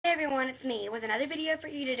everyone, it's me with another video for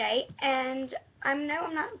you today, and I know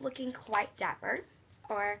I'm not looking quite dapper,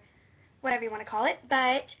 or whatever you want to call it,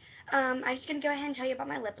 but I'm just going to go ahead and tell you about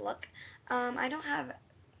my lip look. I don't have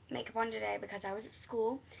makeup on today because I was at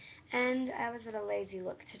school, and I was at a lazy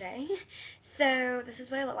look today. So this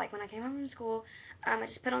is what I look like when I came home from school. I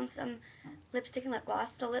just put on some lipstick and lip gloss.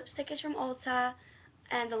 The lipstick is from Ulta,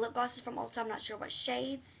 and the lip gloss is from Ulta. I'm not sure what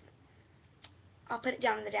shades. I'll put it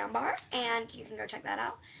down in the down bar, and you can go check that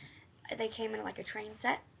out. They came in like a train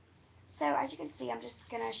set. So as you can see, I'm just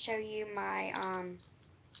going to show you my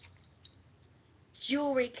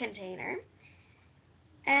jewelry container.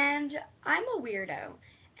 And I'm a weirdo.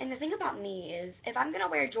 And the thing about me is, if I'm going to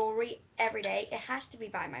wear jewelry every day, it has to be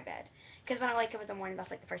by my bed. Because when I wake up in the morning,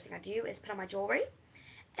 that's like the first thing I do is put on my jewelry.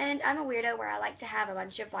 And I'm a weirdo where I like to have a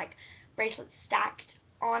bunch of like bracelets stacked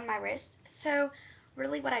on my wrist. So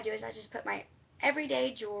really what I do is I just put my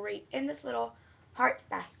everyday jewelry in this little heart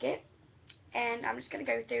basket, and I'm just going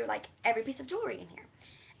to go through like every piece of jewelry in here.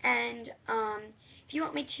 And if you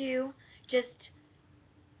want me to, just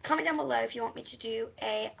comment down below if you want me to do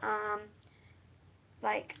a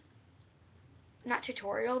like, not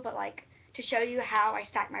tutorial, but like to show you how I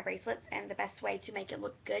stack my bracelets and the best way to make it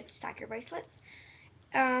look good to stack your bracelets.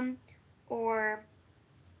 Or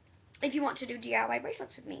if you want to do DIY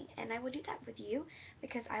bracelets with me, and I will do that with you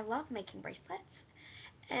because I love making bracelets.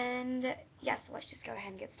 And yeah, so let's just go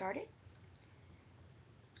ahead and get started.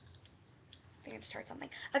 I think I just heard something.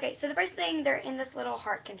 Okay, so the first thing, they're in this little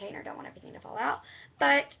heart container. Don't want everything to fall out,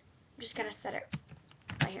 but I'm just gonna set it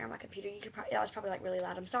right here on my computer. You could probably, that was probably like really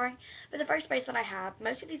loud, I'm sorry. But the first bracelet I have,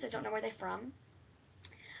 most of these I don't know where they're from.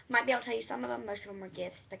 Might be able to tell you some of them. Most of them were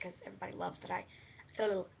gifts because everybody loves that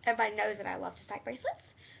everybody knows that I love to stack bracelets.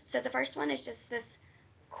 So the first one is just this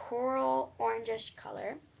coral orangish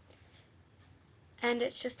color, and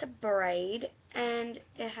it's just a braid, and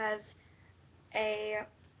it has a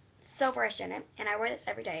silverish in it, and I wear this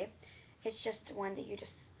every day. It's just one that you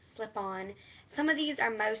just slip on. Some of these are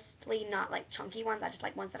mostly not like chunky ones. I just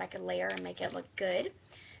like ones that I could layer and make it look good.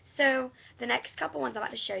 So the next couple ones I'm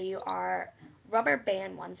about to show you are rubber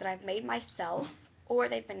band ones that I've made myself, or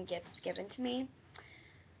they've been gifts given to me.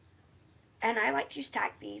 And I like to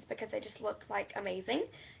stack these because they just look like amazing.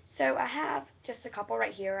 So I have just a couple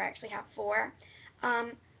right here. I actually have four.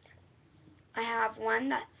 I have one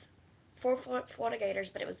that's for Florida Gators,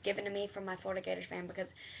 but it was given to me from my Florida Gators fan because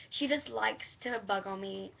she just likes to bug on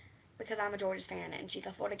me because I'm a Georgia fan and she's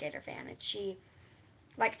a Florida Gator fan, and she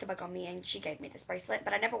likes to bug on me, and she gave me this bracelet,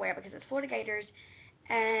 but I never wear it because it's Florida Gators,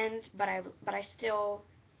 and but I still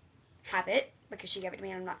have it because she gave it to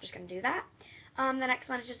me, and I'm not just going to do that. The next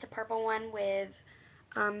one is just a purple one with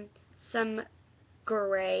some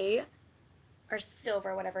gray or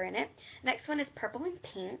silver, whatever, in it. Next one is purple and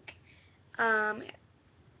pink. Let's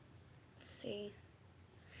see.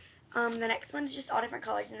 The next one is just all different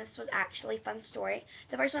colors, and this was actually a fun story.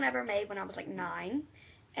 The first one I ever made when I was like 9,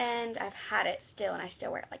 and I've had it still, and I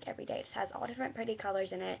still wear it like every day. It just has all different pretty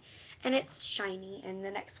colors in it, and it's shiny. And the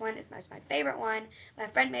next one is my favorite one. My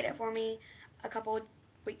friend made it for me a couple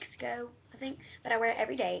weeks ago, I think, but I wear it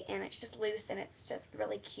every day, and it's just loose, and it's just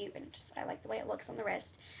really cute, and just, I like the way it looks on the wrist.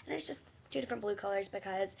 And it's just two different blue colors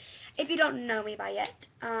because if you don't know me by yet,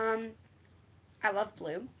 I love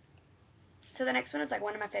blue. So the next one is like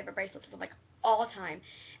one of my favorite bracelets of like all time.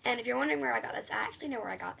 And if you're wondering where I got this, I actually know where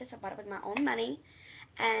I got this. I bought it with my own money,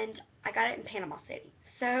 and I got it in Panama City.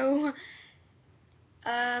 So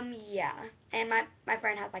yeah. And my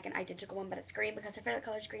friend has like an identical one, but it's green because her favorite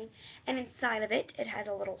color is green. And inside of it, it has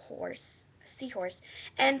a little horse, a seahorse.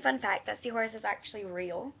 And fun fact, that seahorse is actually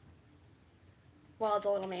real. Well, the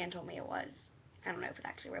little man told me it was. I don't know if it's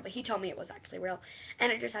actually real, but he told me it was actually real.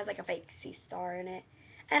 And it just has like a fake sea star in it.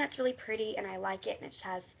 And it's really pretty, and I like it, and it just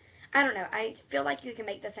has, I don't know, I feel like you can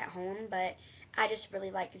make this at home, but I just really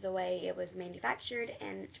like the way it was manufactured,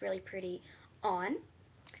 and it's really pretty on.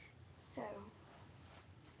 So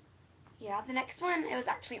yeah, the next one, it was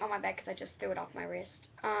actually on my bed because I just threw it off my wrist.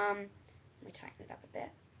 Let me tighten it up a bit.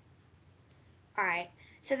 Alright,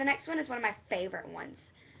 so the next one is one of my favorite ones.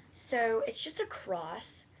 So it's just a cross,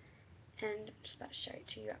 and I'm just about to show it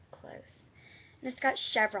to you up close. And it's got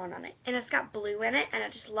chevron on it, and it's got blue in it, and I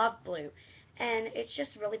just love blue. And it's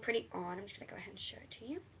just really pretty on. I'm just going to go ahead and show it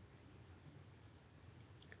to you.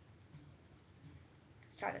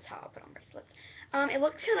 Sorry, that's how I'll put on bracelets. It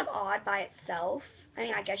looks kind of odd by itself. I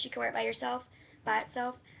mean, I guess you could wear it by itself, but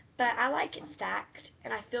I like it stacked,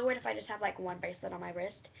 and I feel weird if I just have like one bracelet on my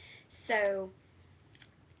wrist. So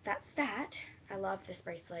that's that. I love this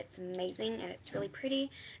bracelet. It's amazing, and it's really pretty.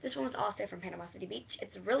 This one was also from Panama City Beach.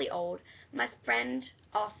 It's really old. My friend,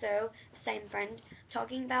 also, same friend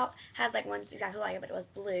talking about, has like one exactly like it, but it was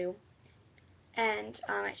blue. And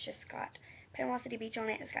it's just got Panama City Beach on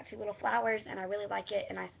it. It's got 2 little flowers, and I really like it,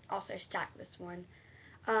 and I also stacked this one.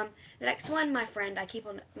 The next one, my friend, I keep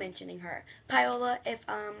on mentioning her. Paola, if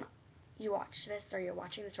you watch this, or you're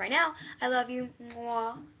watching this right now, I love you.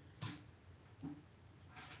 Mwah.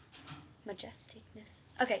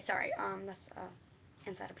 Majesticness. Okay, sorry, that's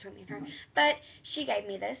insider between me and her. But she gave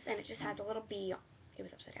me this, and it just has a little bee. It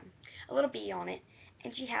was upside down. A little bee on it.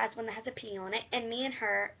 And she has one that has a P on it. And me and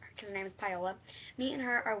her, because her name is Paola, me and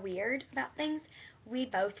her are weird about things. We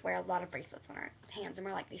both wear a lot of bracelets on our hands, and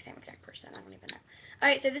we're like the same exact person. I don't even know.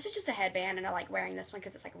 Alright, so this is just a headband, and I like wearing this one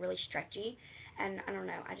because it's like really stretchy. And I don't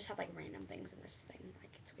know, I just have like random things in this thing. Like,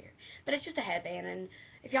 it's weird. But it's just a headband, and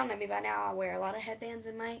if y'all know me by now, I wear a lot of headbands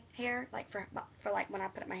in my hair, like for like when I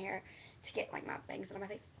put up my hair to get like my bangs out of my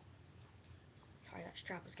face. Sorry, that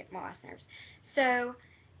strap was getting my last nerves. So,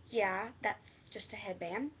 yeah, that's just a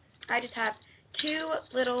headband. I just have 2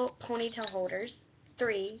 little ponytail holders,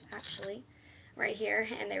 3 actually, right here,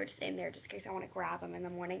 and they were just in there just in case I want to grab them in the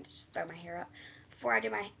morning to just throw my hair up before I do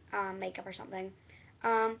my makeup or something.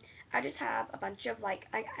 I just have a bunch of like,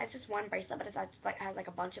 it's just one bracelet, but it has like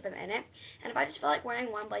a bunch of them in it. And if I just feel like wearing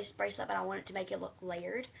one bracelet, but I want it to make it look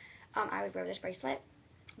layered, I would wear this bracelet.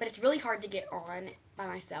 But it's really hard to get on by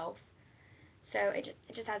myself. So it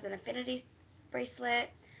just has an infinity bracelet,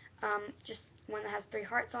 just one that has 3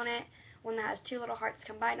 hearts on it, one that has 2 little hearts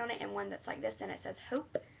combined on it, and one that's like this, and it says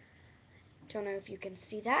hope. Don't know if you can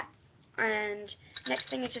see that. And next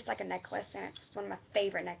thing is just like a necklace, and it's one of my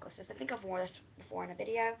favorite necklaces. I think I've worn this before in a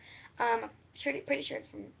video. Pretty sure it's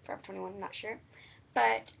from Forever 21, I'm not sure.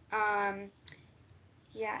 But,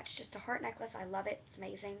 yeah, it's just a heart necklace. I love it. It's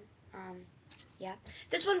amazing. Yeah.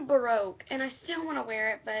 This one broke, and I still want to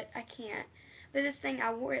wear it, but I can't. But this thing,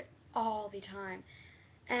 I wore it all the time.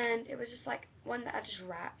 And it was just like one that I just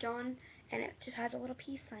wrapped on, and it just has a little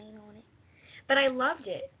peace sign on it. But I loved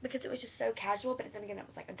it because it was just so casual, but then again, it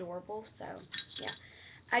was like adorable, so yeah.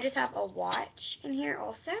 I just have a watch in here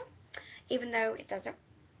also, even though it doesn't,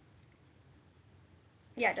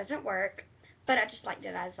 it doesn't work, but I just liked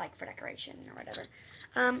it as like for decoration or whatever.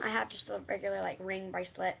 I have just a regular like ring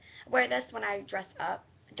bracelet. I wear this when I dress up.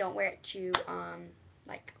 I don't wear it to,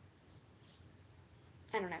 like,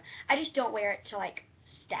 I don't know. I just don't wear it to like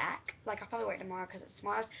stack. Like, I'll probably wear it tomorrow because it's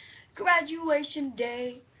tomorrow's graduation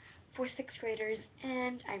day for 6th graders,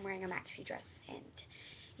 and I'm wearing a maxi dress, and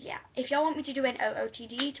yeah. If y'all want me to do an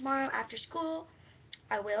OOTD tomorrow after school,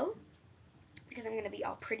 I will, because I'm going to be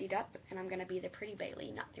all prettied up, and I'm going to be the pretty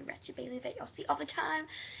Bailey, not the wretched Bailey that y'all see all the time,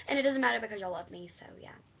 and it doesn't matter because y'all love me, so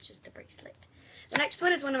yeah, it's just a bracelet. The next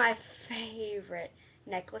one is one of my favorite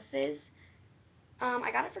necklaces.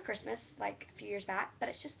 I got it for Christmas, like, a few years back, but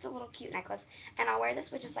it's just a little cute necklace, and I'll wear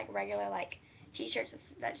this with just, like, regular, like, t-shirts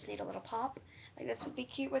that just need a little pop. Like, this would be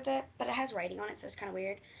cute with it, but it has writing on it, so it's kind of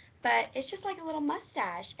weird. But it's just like a little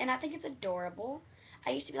mustache, and I think it's adorable.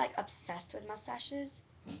 I used to be, like, obsessed with mustaches,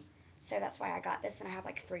 so that's why I got this, and I have,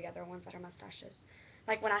 like, 3 other ones that are mustaches.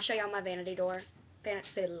 Like, when I show y'all my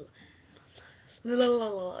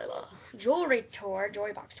jewelry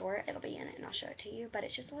box tour, it'll be in it, and I'll show it to you, but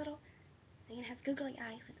it's just a little thing. It has googly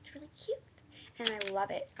eyes, and it's really cute. And I love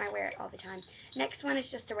it. I wear it all the time. Next one is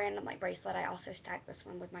just a random like bracelet. I also stacked this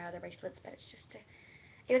one with my other bracelets, but it's just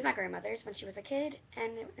it was my grandmother's when she was a kid,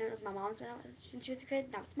 and it was my mom's when she was a kid.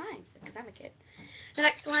 Now it's mine because I'm a kid. The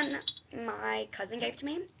next one my cousin gave to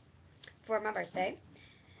me for my birthday,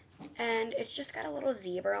 and it's just got a little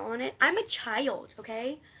zebra on it. I'm a child,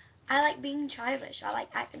 okay? I like being childish. I like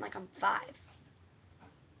acting like I'm 5.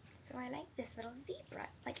 So I like this little zebra.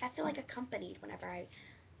 Like, I feel like accompanied whenever I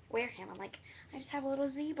wear him. I'm like, I just have a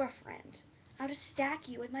little zebra friend. I'll just stack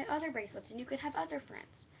you with my other bracelets, and you could have other friends.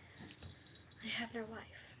 I have no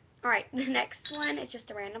life. Alright, the next one is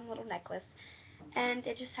just a random little necklace. And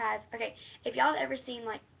it just has, okay, if y'all have ever seen,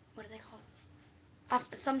 like, what are they called?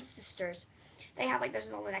 Some sisters, they have, like, those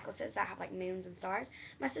little necklaces that have, like, moons and stars.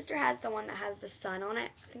 My sister has the one that has the sun on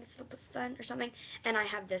it. I think it's the sun or something. And I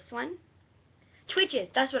have this one. Twitches,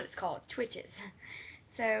 that's what it's called, Twitches.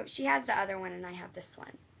 So she has the other one, and I have this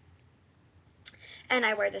one. And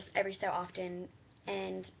I wear this every so often,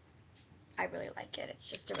 and I really like it. It's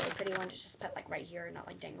just a really pretty one to just put like right here and not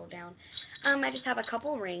like dangle down. I just have a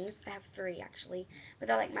couple rings. I have 3 actually, but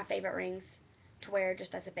they're like my favorite rings to wear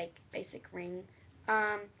just as a basic ring.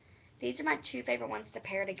 These are my 2 favorite ones to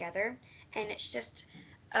pair together, and it's just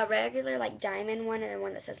a regular like diamond one and then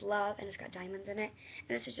one that says love, and it's got diamonds in it.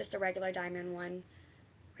 And this is just a regular diamond one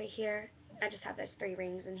right here, I just have those 3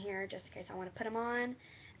 rings in here just in case I want to put them on.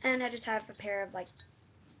 And I just have a pair of, like,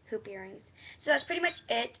 hoop earrings. So that's pretty much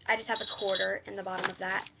it. I just have a quarter in the bottom of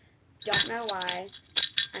that. Don't know why.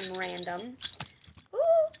 I'm random.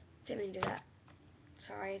 Ooh! Didn't mean to do that.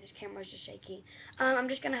 Sorry, this camera's just shaky. I'm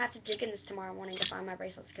just going to have to dig in this tomorrow morning to find my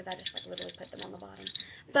bracelets because I just, like, literally put them on the bottom.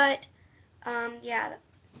 But, yeah.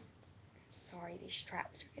 Sorry, these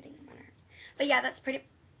straps are getting on my nerves. But, yeah, that's pretty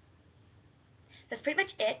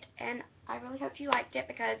much it. And I really hope you liked it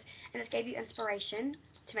because this gave you inspiration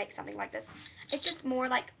to make something like this. It's just more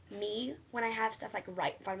like me when I have stuff, like,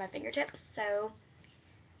 right in front of my fingertips. So,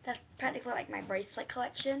 that's practically like my bracelet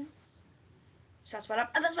collection. So that's what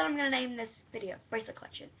I'm gonna name this video, bracelet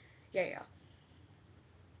collection. Yeah.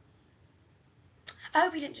 I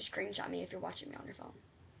hope you didn't just screenshot me if you're watching me on your phone.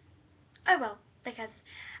 Oh well, because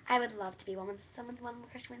I would love to be someone's One More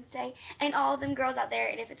Crush Wednesday, and all of them girls out there.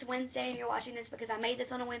 And if it's Wednesday and you're watching this because I made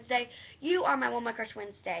this on a Wednesday, you are my One More Crush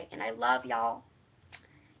Wednesday, and I love y'all.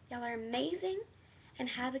 Y'all are amazing, and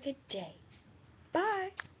have a good day. Bye.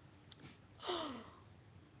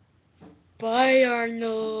 Bye,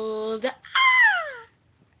 Arnold.